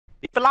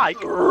Leave a like.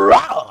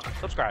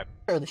 Subscribe.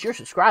 This you're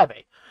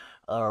subscribing.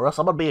 Or else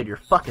I'm gonna be in your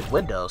fucking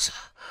windows.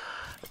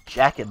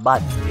 Jacking my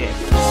dick.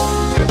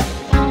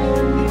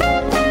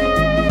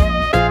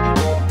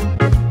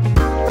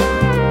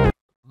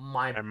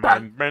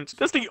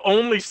 That's the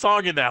only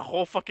song in that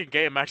whole fucking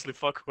game I actually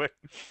fuck with.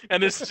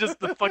 And it's just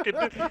the fucking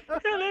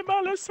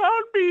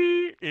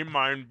in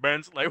my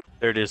bands. Like,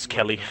 there it is,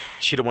 Kelly.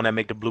 She the one that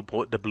make the blue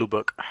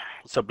book.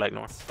 What's up, Black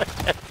North?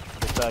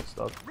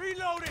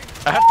 Reloading.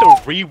 I have to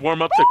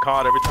re-warm up the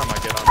COD every time I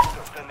get on.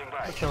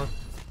 I'm chilling.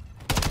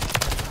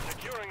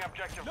 Securing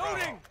objective.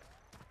 Loading.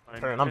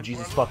 And I'm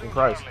Jesus fucking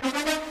Christ.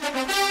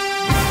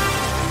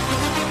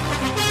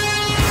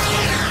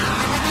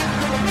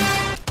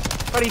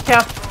 Ready,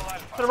 Cal?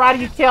 To the right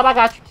of you, Cal. I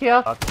got you,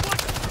 Cal.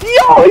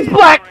 Yo, he's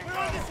black!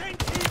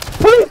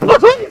 Please,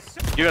 please!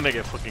 You're gonna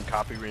get fucking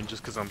copyrighted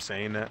just because I'm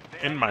saying that.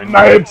 In my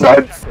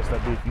sense!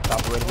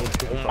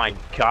 Oh my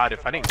god,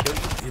 if I didn't kill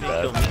you, you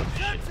didn't kill me.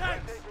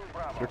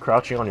 You're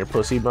crouching on your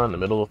pussy, bro, in the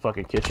middle of the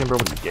fucking kitchen, bro,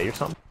 when you gay or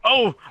something?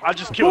 Oh, I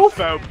just killed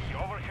Phelps.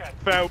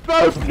 Phelps.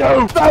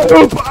 No, Phelps!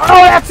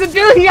 Oh, that's a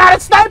dude! He got a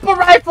sniper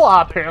rifle!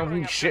 Oh,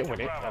 apparently he's shit with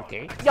it.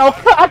 Okay. Yo,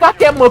 I got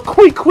that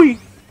McQuee.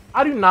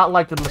 I do not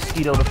like the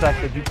mosquito, the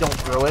fact that you don't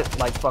throw it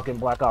like fucking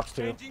Black Ops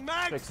 2.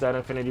 Fix that,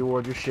 Infinity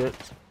Ward, your shit.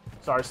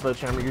 Sorry,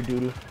 Sledgehammer, your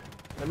doo-doo.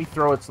 Let me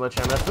throw it,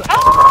 Sledgehammer.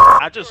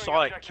 I just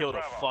saw it kill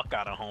the fuck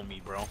out of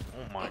homie, bro.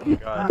 Oh my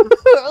god. Bro,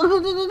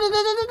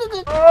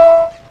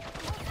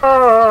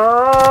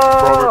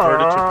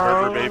 reverted to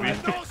Gerber, baby.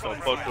 What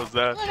the fuck was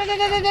that?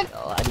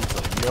 Oh, I need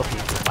some milk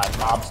for my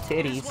mom's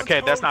titties.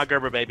 Okay, that's not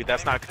Gerber, baby.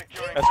 That's Rachel's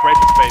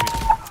baby.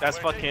 That's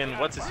fucking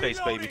what's his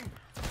face, baby.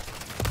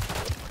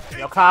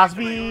 Yo,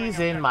 Cosby's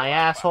in my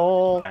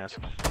asshole.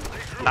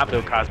 Not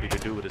Bill Cosby to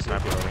do with a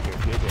sniper.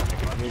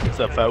 What's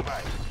up, Phelps?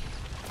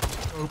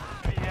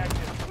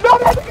 No,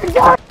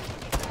 God!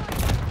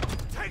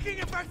 Taking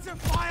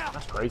effective fire.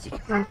 That's crazy.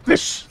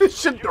 This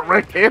shit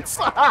direct hits.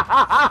 I'm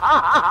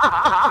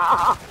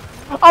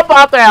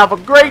about to have a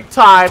great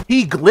time.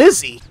 He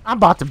glizzy. I'm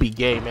about to be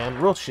gay,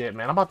 man. Real shit,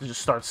 man. I'm about to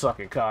just start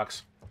sucking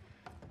cocks.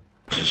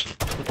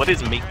 What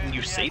is making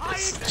you say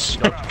this?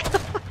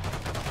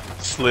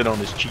 Slit on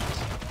his cheeks.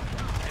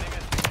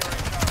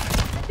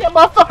 Yeah,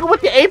 motherfucker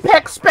with the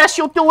Apex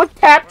special doing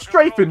tap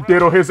strafe and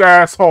diddle his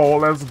asshole.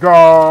 Let's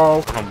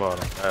go. Come on.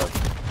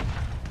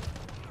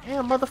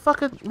 Damn,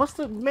 motherfucker. What's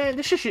the man?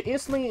 This shit should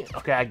instantly.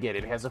 Okay, I get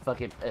it. It has a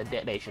fucking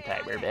detonation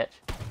timer, bitch.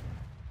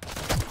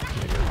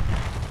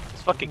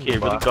 This fucking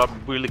kid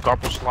really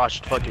garble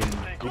sloshed fucking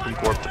goopy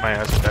gorp to my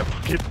ass with that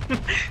fucking.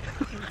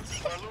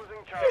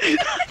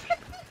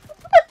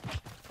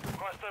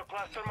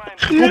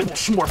 Google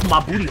smorf my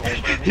booty hole.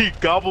 He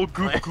gobble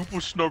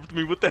snorped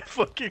me with that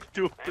fucking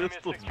dual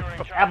pistol.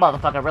 That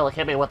motherfucker really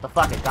hit me with the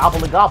fucking gobble.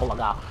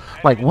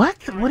 Like, what?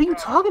 What are you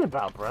talking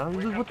about, bro?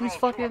 With these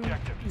fucking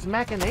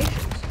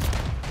machinations.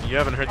 You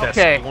haven't heard that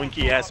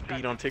splinky ass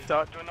beat on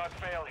TikTok?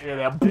 Yeah,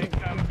 that big.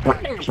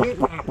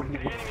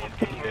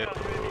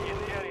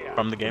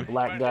 From the game.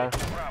 Black guy.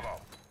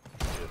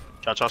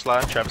 Cha-cha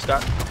slide, Travis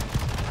Scott.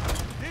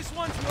 This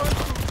one's yours.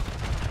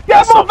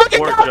 Yeah,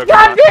 motherfucking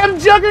goddamn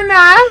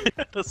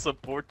juggernaut! The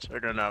support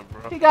juggernaut,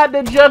 bro. He got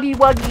the juggy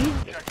wuggy.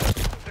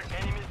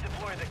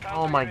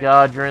 Oh my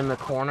god, you're in the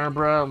corner,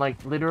 bro.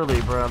 Like, literally,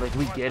 bro. Like,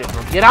 we get it,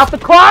 bro. Get out the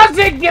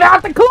closet! Get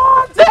out the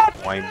closet!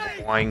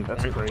 Boing.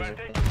 That's crazy.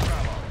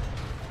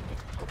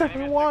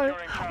 Why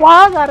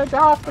I gotta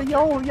die for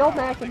your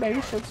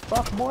machinations,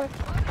 fuck boy?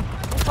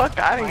 Fuck,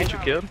 I didn't get you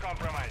killed.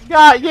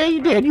 Yeah,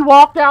 you did. You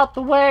walked out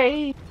the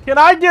way. Can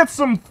I get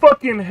some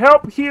fucking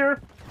help here?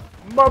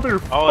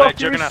 Motherfuckers. Oh, that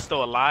juggernaut's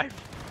still alive?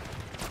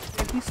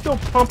 And he's still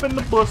pumping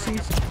the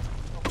bussies.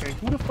 Okay,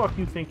 who the fuck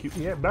you think you...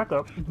 Yeah, back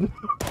up.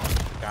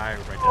 Guy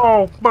right there.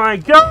 Oh my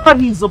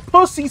god, he's a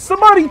pussy.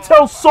 Somebody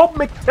tell Soap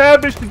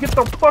McTavish to get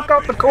the fuck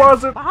out the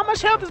closet. How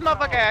much health this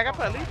motherfucker had? I got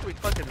put at least 3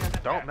 fucking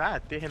dome. Nah,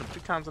 they hit him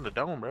 3 times in the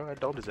dome, bro. I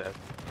domed his ass.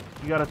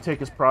 You gotta take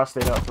his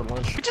prostate out for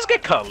lunch. We just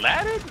get colladed?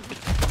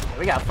 Yeah,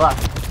 we got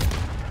fucked.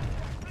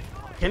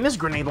 Can this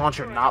grenade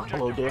launcher not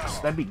blow dicks?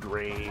 That'd be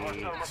great.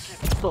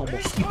 Still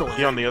mosquito.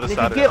 He on the other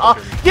side of it.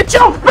 Get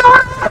your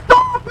ass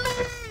off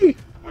me!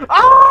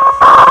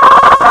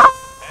 Ah!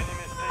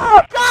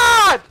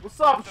 God! What's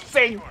up,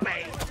 safe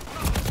man?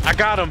 I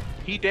got him.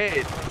 He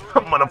dead.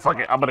 I'm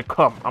gonna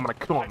crumb. I'm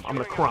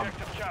gonna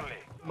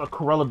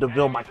Corella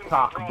DeVille my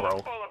cock,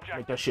 bro.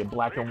 Make that shit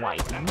black and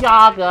white.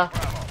 Yaga.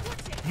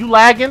 You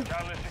lagging?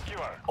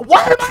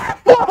 Why am I at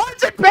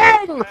 400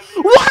 ping?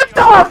 What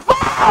the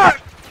fuck?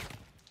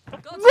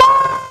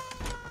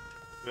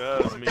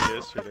 That was me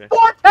yesterday.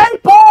 4K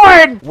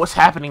porn! What's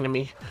happening to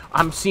me?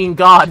 I'm seeing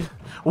God.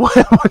 What's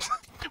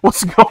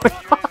going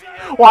on?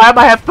 Why am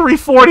I at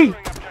 340?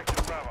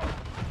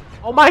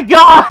 Oh my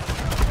god!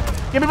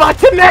 Give me my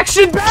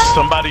connection back!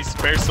 Somebody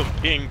spare some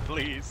ping,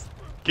 please.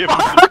 Give me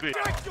some ping.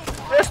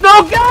 There's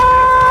no God!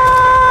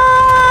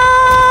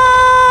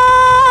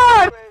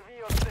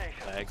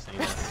 I'm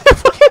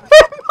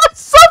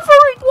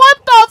suffering! What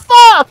the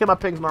fuck? Okay, my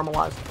ping's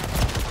normalized.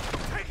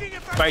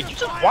 Right, you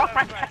just walk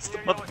right past the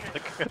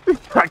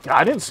motherfucker.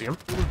 I didn't see him.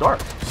 It was dark.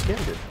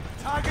 Scanned it.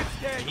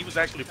 Target's dead. He was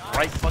actually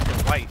bright fucking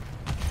white.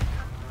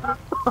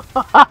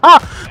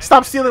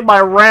 Stop stealing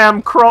my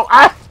RAM, Crow.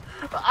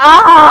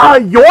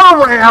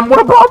 Your RAM.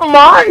 What about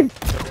mine?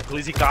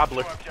 Glizzy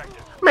Gobbler.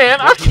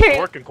 Man, I can't.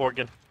 Working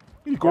Corgan.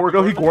 He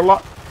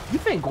Gorlock. You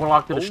think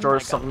Gorlock the Oh Destroyer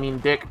my is something mean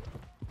dick?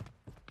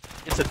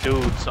 It's a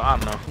dude, so I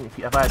don't know. If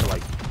I had to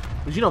like,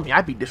 cause you know me,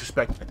 I'd be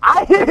disrespectful.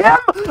 I hit him.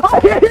 I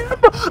hit him.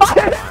 I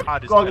hit him.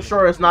 Gorlock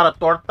Destroyer is not a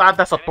torta.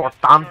 That's a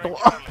tortanto.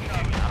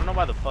 I don't know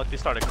why the fuck they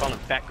started calling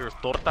fat girls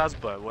tortas,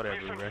 but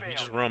whatever, bro. You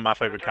just ruined my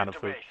favorite kind of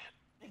food.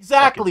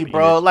 Exactly,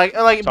 bro.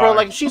 Bro,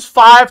 like she's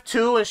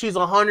 5'2" and she's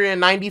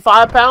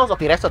 195 pounds.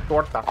 Okay, that's a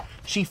torta.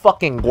 She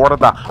fucking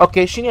gorda.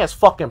 Okay, she has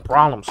fucking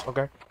problems.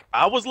 Okay.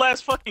 I was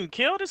last fucking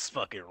killed. This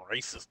fucking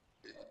racist.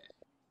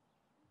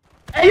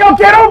 Hey, yo,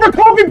 get over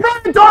Kobe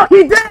Bryant, dog.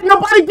 He dead.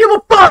 Nobody give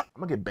a fuck.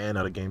 I'm gonna get banned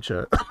out of game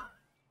chat.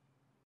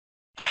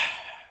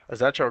 Is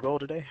that your goal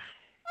today?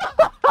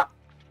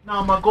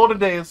 No, my goal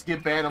today is to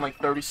get banned in like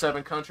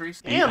 37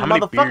 countries. Damn, how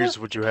many beers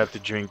would you have to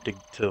drink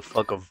to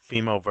fuck a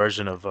female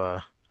version of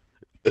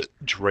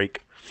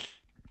Drake?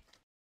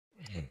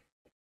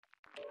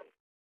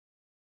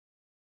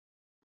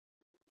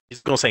 He's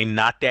gonna say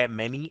not that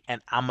many,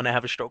 and I'm gonna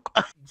have a stroke.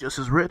 Just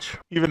as rich.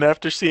 Even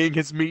after seeing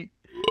his meat.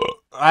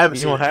 I haven't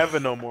You seen don't it. have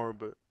it no more,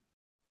 but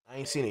I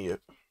ain't seen it yet.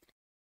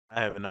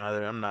 I haven't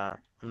either. I'm not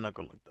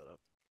gonna look that up.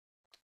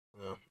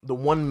 Yeah. The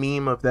one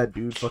meme of that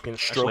dude fucking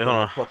stroking hold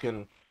a on.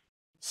 fucking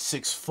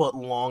 6 foot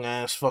long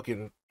ass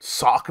fucking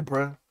sock,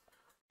 bruh.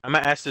 I'm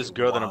gonna ask this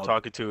girl that I'm Wild.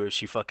 talking to if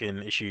she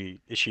fucking if she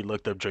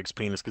looked up Drake's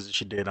penis, because if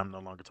she did, I'm no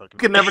longer talking. You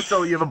can never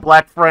tell you have a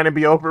black friend and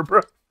be over,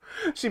 bro.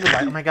 She was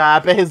like, oh my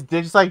god, I bet his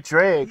dick's like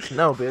Drake.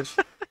 No, bitch.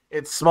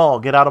 It's small.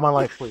 Get out of my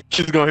life, please.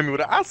 She's gonna hit me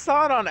with it. I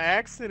saw it on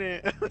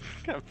accident.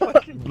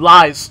 Fucking...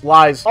 Lies.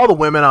 All the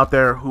women out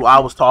there who I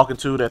was talking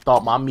to that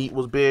thought my meat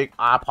was big,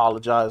 I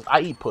apologize. I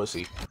eat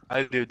pussy.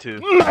 I do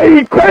too. I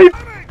eat cake.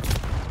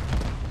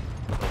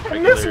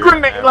 And this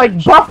grenade,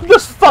 like, buff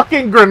this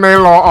fucking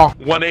grenade law.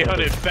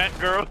 1-800-FAT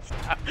girls.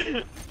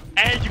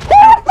 And you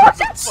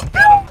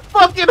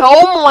fucking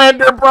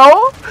Homelander, bro.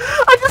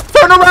 I just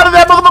turned around and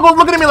that motherfucker was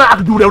looking at me like, I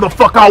can do whatever the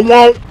fuck I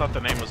want. I thought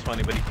the name was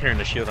funny, but he's carrying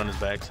the shield on his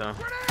back, so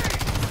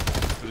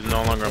he was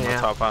no longer on my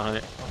top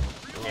 500.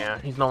 Yeah,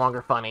 he's no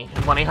longer funny.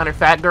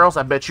 1-800-FAT girls,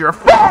 I bet you're a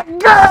fat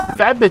girl.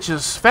 Fat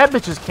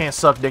bitches can't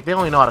suck dick. They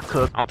only know how to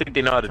cook. I don't think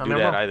they know how to do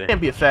that either. You can't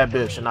be a fat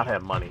bitch and not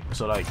have money.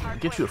 So like,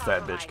 get you a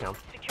fat bitch, Kim.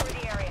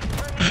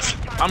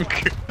 I'm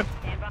good.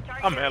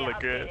 I'm hella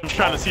good. I'm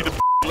trying to see the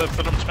lips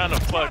that I'm trying to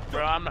fuck,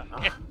 bro. I'm not.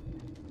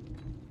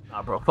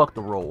 Nah, bro, fuck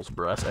the rolls,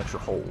 bro. That's extra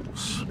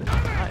holes.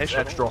 That's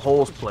extra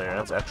holes, player.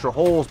 That's extra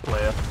holes,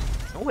 player.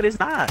 No, it is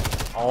not.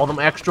 All them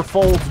extra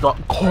folds, dog.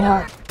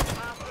 Enemy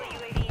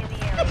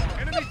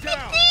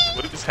down.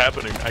 What is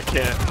happening? I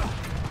can't.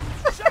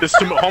 There's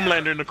some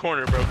Homelander in the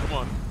corner, bro. Come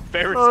on.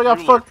 Ferris. Bro, I got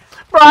Bueller. fuck.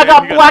 Bro, I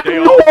got you got black a day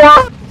and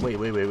off. Wait.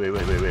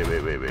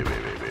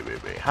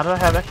 How did I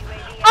have that?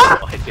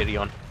 Oh, hit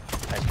Gideon.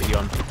 Nice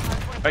Gideon.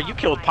 Alright, you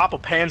killed Papa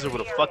Panzer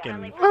with a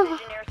fucking... Yeah,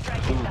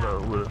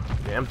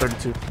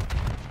 M32.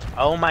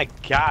 Oh my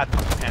god,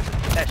 Papa Panzer.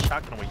 Get that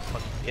shotgun away, you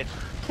fucking bitch.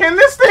 Can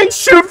this thing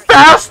shoot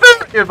faster?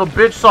 If a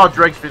bitch saw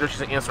Drake's video,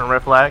 she's an instant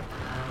red flag.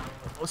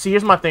 Well, see,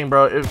 here's my thing,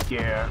 bro.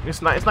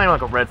 It's not even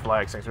like a red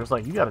flag sensor. It's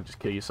like, you gotta just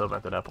kill yourself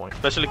after that point.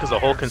 Especially because the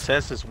whole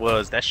consensus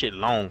was that shit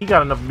long. He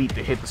got enough meat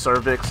to hit the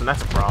cervix, and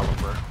that's a problem,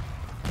 bro.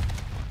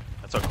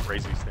 That's a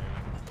crazy thing.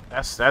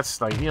 That's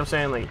like, you know what I'm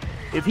saying? Like,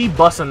 if he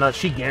busts a nut,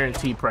 she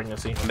guaranteed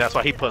pregnancy. And that's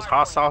why he puts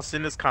hot sauce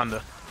in his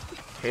conda.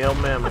 Hell,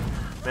 man,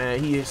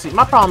 see,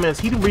 my problem is,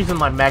 he the reason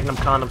like Magnum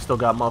condom still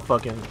got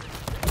motherfucking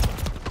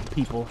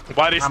people.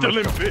 Why they still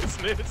in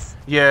business?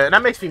 Yeah, and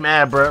that makes me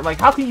mad, bro. Like,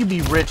 how can you be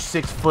rich,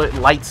 6 foot,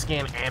 light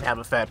skin, and have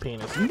a fat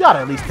penis? You gotta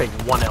at least take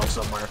one L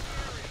somewhere.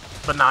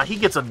 But nah, he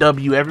gets a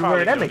W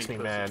everywhere. That makes me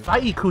mad. I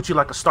eat coochie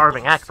like a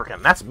starving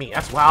African. That's me.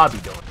 That's what I'll be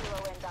doing.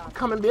 I'm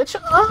coming, bitch.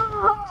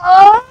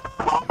 Oh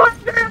my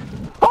god!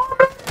 Oh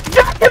my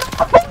jacket!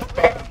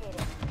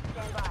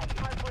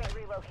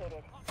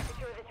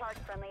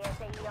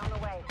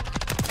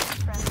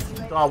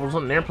 I was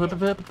on there. Watch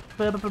your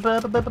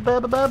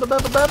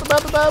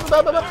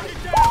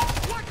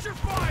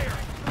fire.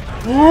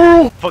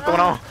 What's going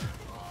on?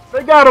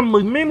 They got a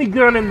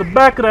minigun in the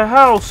back of the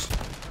house.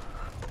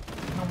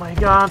 Oh my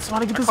god,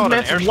 somebody get this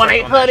message.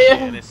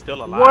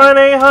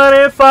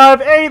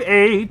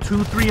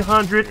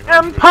 1-800-588-2300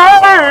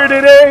 Empire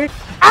today.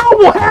 I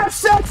will have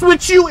sex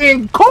with you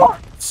in court.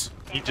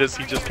 He just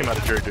came out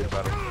of jury duty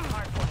about it.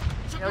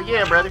 Hell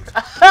yeah, brother.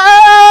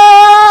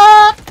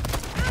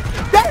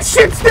 That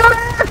shit's still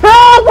there!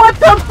 Oh, what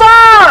the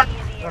fuck?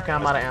 Okay,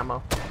 I'm out of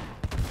ammo.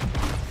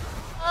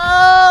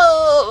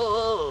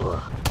 Oh!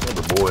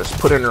 The boys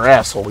put her in her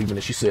asshole even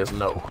if she says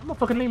no. My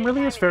fucking name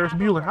really is Ferris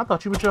Bueller. I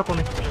thought you would jump on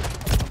me.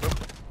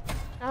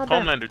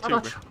 Homelander too,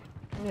 bro.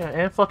 Yeah,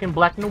 and fucking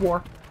Black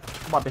Noir.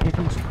 I'm about to hit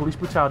him with some police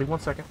brutality. 1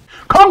 second.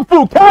 Kung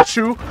Fu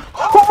Cashew!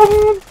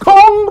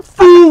 Kung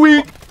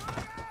Fu-y!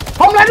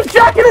 Homelander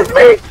jacket is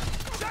me!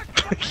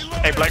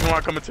 Hey, Black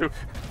Noir coming too.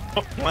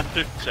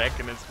 Wonder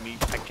checking his meat.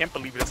 I can't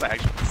believe it's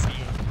actually scene.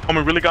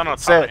 Homie really got on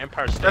top of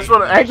Empire State. That's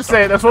what I have to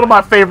say. That's one of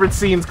my favorite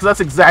scenes because that's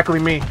exactly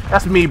me.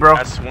 That's me, bro.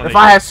 That's one if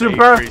I had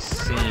super,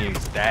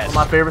 scenes. That's one of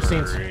my favorite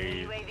crazy.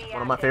 scenes.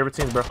 One of my favorite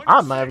scenes, bro.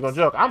 I'm not even gonna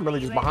joke. I'm really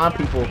just behind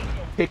people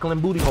pickling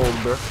booty holes,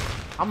 bro.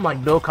 I'm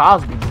like Bill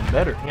Cosby, but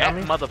better. You know what I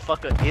mean?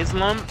 Motherfucker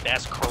Islam.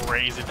 That's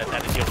crazy that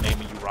is your name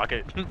and you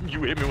rocket.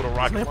 You hit me with a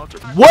rocket launcher.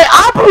 What?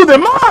 I blew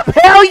them up!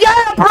 Hell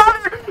yeah,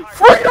 brother!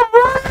 Freedom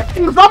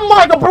rings! I'm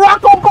like a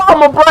Barack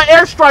Obama, bro.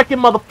 Airstriking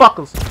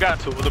motherfuckers.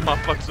 Got to with the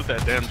motherfuckers with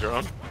that damn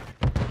drone.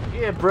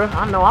 Yeah, bro.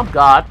 I know I'm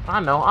God.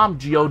 I know I'm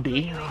God.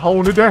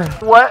 Holding it down.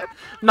 What?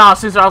 Nah,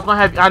 Caesar, I was gonna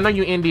have. I know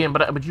you Indian,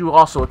 but you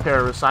also a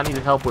terrorist. So I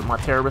needed help with my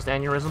terrorist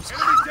aneurysms.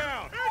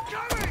 Down.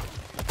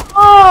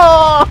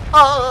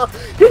 Oh,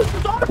 he's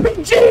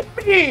RPG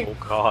me! Oh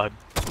God.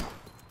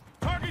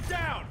 Target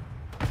down.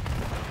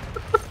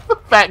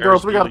 Fat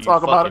girls, we gotta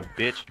talk about it.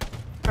 Bitch.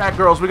 Fat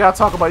girls, we gotta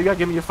talk about it. You gotta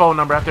give me your phone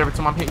number after every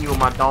time I'm hitting you with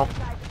my donk.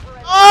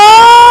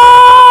 Oh!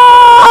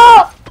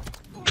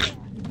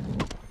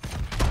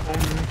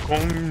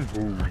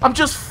 I'm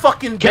just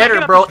fucking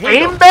better, bro.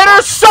 Aim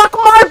better, suck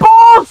my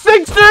balls,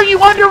 Sixter, you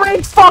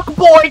underage fuck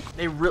boy.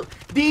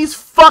 These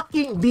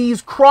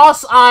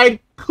cross-eyed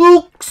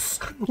kooks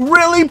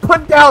really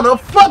put down a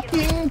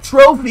fucking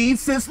trophy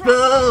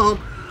system.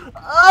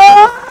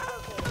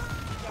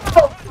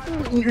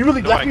 You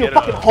really left me with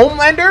fucking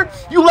Homelander?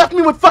 You left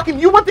me with fucking.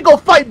 You went to go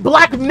fight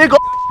black nigga,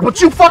 but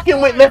you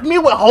fucking left me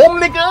with home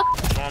nigga.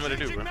 What do you want me to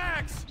do, bro?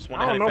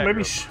 I don't know.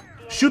 Maybe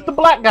shoot the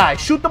black guy.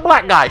 Shoot the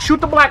black guy.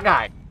 Shoot the black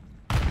guy.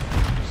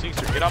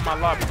 Caesar, get out my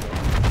lobby, bro.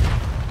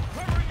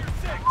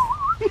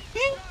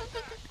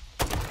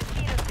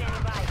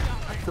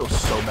 I feel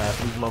so bad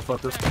for these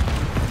motherfuckers.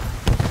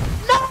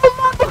 No,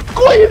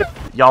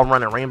 motherfucker! Y'all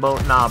running Rainbow?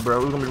 Nah, bro.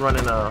 We're gonna be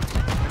running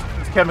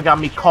Kevin got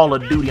me Call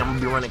of Duty. I'm gonna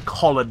be running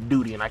Call of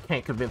Duty, and I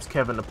can't convince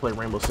Kevin to play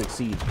Rainbow Six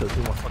Siege because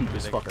he wants to keep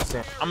his fucking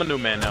sand. I'm a new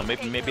man now.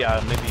 Maybe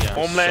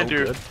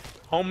Homelander. So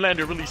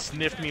Homelander really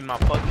sniffed me in my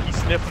he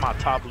sniffed my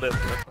top lip.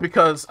 Bro.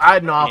 because I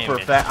know for a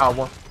fact I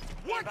want.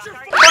 My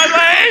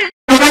leg!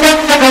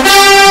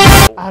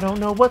 I don't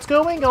know what's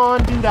going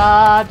on,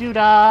 doo-da,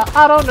 doo-da.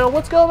 I don't know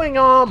what's going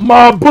on.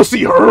 My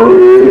pussy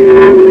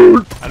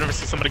hurt. I never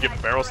seen somebody get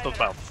barrel stuffed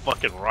by a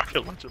fucking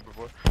rocket launcher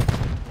before.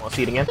 Want to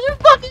see it again? You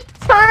fucking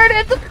turn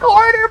at the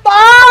corner,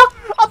 Bob.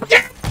 I'm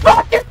getting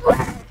fucking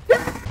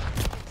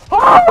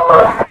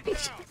fuck.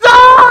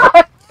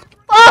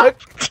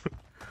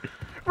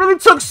 Really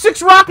took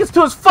 6 rockets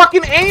to his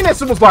fucking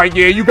anus and was like,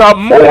 yeah, you got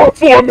more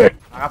for me.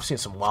 I've seen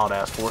some wild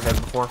ass foreheads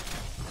before.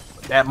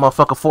 That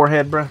motherfucker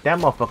forehead, bro. That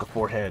motherfucker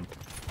forehead.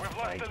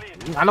 Like,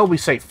 I know we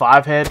say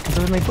 5 head,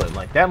 but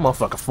like that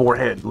motherfucker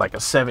forehead, like a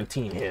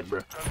 17 head,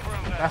 bro.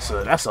 That's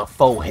a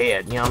faux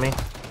head. You know what I mean? You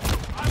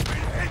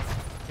know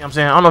what I'm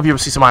saying? I don't know if you ever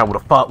see somebody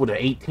with an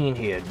 18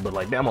 head, but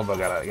like that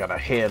motherfucker got a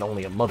head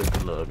only a mother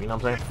could love. You know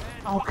what I'm saying?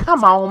 Oh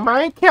come on,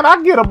 man. Can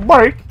I get a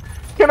break?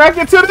 Can I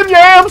get to the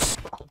yams?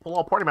 Pull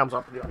all party members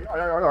up.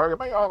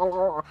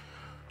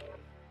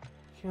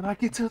 Can I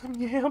get to them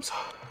yams?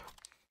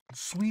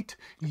 Sweet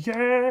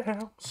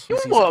yams. You a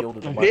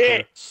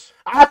bitch.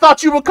 I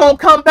thought you were gonna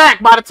come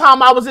back by the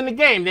time I was in the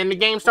game. Then the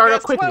game started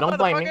up quickly. Don't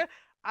blame me.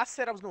 I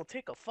said I was gonna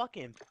take a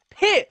fucking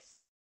piss.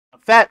 A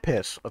fat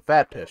piss. A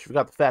fat piss. You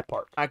got the fat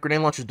part. Alright, grenade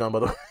launcher's done, by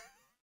the way.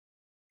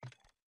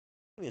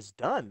 It's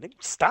done.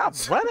 Nigga, stop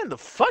running the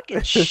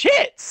fucking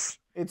shits.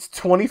 It's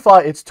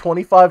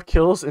 25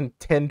 kills and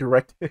 10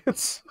 direct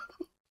hits.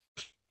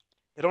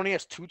 It only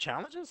has 2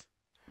 challenges?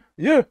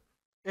 Yeah.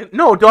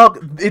 No,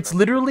 dog, it's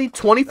literally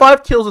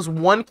 25 kills is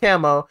 1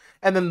 camo,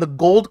 and then the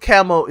gold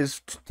camo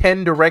is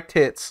 10 direct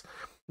hits.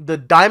 The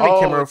diamond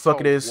camo,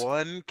 fuck it is.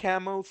 1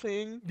 camo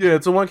thing? Yeah,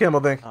 it's a 1 camo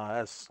thing. Oh,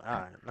 that's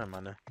alright, never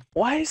mind.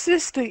 Why is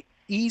this the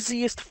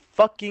easiest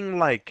fucking,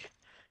 like,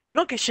 you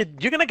don't get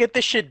shit, you're gonna get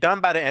this shit done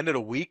by the end of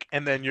the week,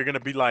 and then you're gonna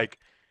be like,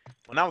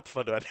 well, now what the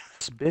fuck do I do?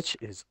 This bitch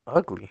is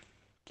ugly.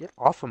 Get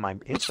off of my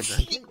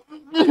Instagram.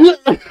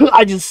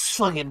 I just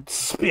fucking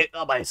spit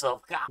on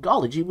myself. God.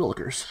 Golly gee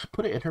willikers.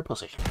 Put it in her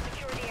pussy.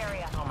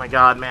 Oh my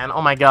god, man.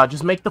 Oh my god.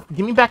 Just make the.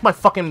 Give me back my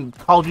fucking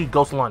Call of Duty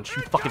Ghost Lunch.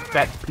 You fucking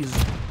fat piece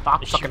of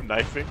fuck. Is you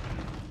knifing?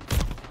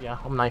 Yeah,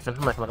 I'm knifing.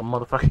 I'm knifing like a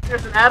motherfucker.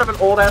 There's an ad of an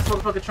old ass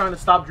motherfucker trying to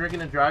stop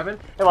drinking and driving.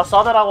 If I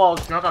saw that while I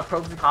was drunk, I'd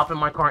probably hop in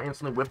my car and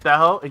instantly whip that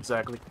hoe.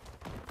 Exactly.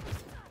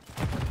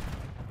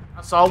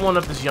 I saw one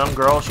of this young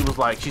girl. She was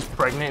like, she's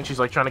pregnant and she's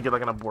like trying to get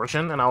like an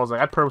abortion, and I was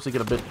like, I'd purposely get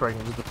a bitch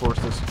pregnant just to force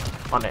this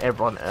on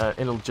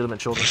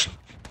illegitimate children.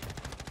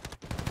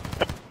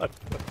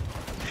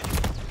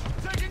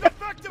 Taking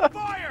effective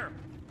fire.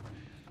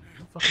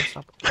 Fucking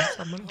stop!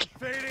 Stop moving.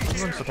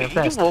 Fading. So damn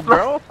fast. Evil,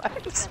 bro.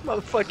 This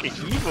motherfucking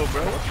evil,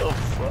 bro. What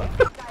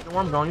the fuck? You know where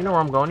I'm going. You know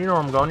where I'm going. You know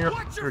where I'm going.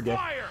 You're gay.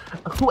 Fire.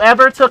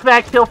 Whoever took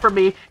that kill for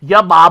me,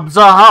 ya bob's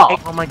a hoe.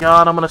 Oh my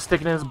god, I'm gonna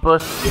stick it in his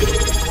bush.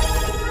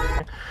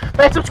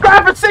 They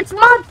subscribed for 6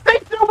 months!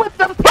 Thank you with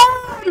the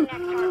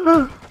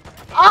pun!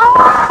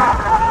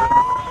 Ah!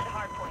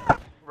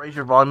 Raise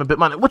your volume a bit,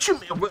 man. What do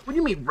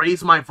you mean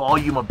raise my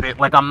volume a bit?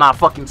 Like I'm not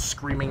fucking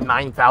screaming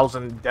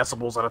 9,000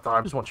 decibels at a time.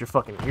 I just want your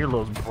fucking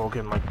earlobes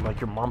broken like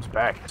your mom's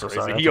back. So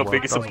sorry. He your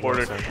biggest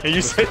supporter, and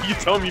you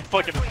told me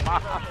fucking. Dude,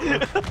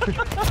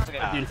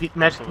 if he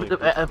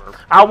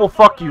I will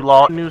fuck you,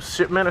 law. New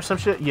shipment or some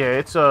shit. Yeah,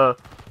 it's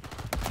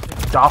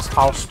Das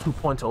Haus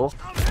 2.0.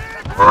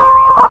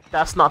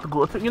 That's not the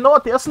good. You know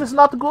what? This is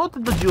not the good.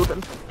 The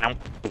Juden. I'm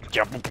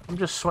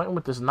just sweating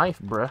with this knife,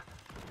 bruh.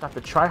 Got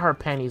the tryhard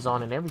panties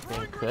on and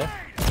everything, okay?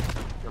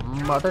 Your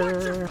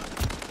mother.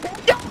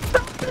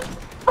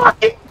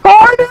 Fucking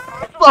party!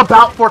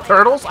 About for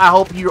turtles? I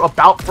hope you're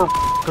about for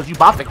because you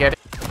about to get it.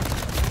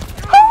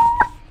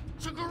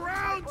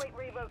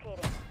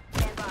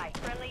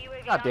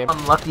 God damn,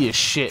 I'm lucky as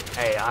shit.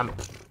 Hey, I'm.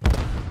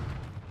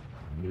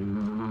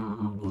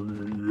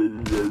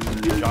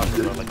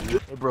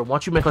 Hey, bro, why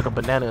don't you make like a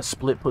banana and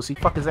split pussy?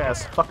 Fuck his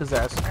ass. Fuck his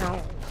ass.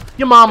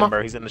 Your mama.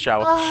 Remember, he's in the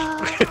shower.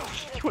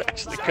 You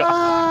actually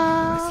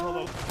got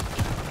No.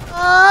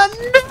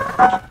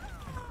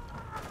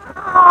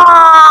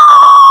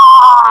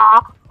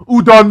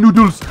 Udon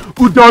noodles.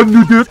 Udon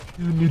noodles.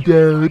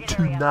 Noodle.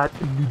 Tonight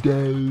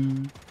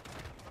noodle.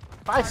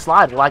 If I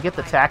slide, will I get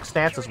the tack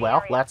stance as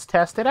well? Let's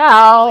test it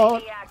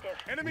out.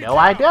 No,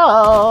 I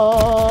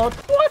don't.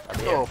 What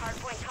the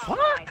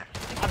fuck?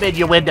 I'm in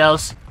your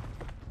windows.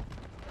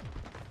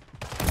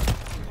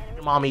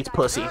 Your mom eats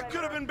pussy.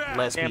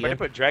 Lesbian. Damn, but they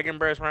put Dragon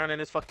Bears around in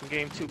this fucking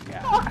game too.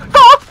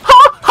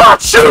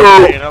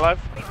 Achoo!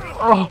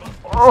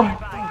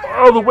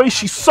 Oh, the way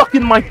she's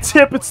sucking my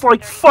tip, it's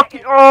like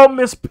fucking. Oh,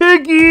 Miss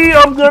Piggy,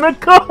 I'm gonna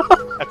come.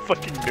 I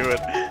fucking knew it.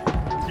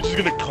 You're just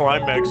gonna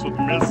climax with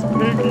Miss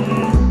Piggy.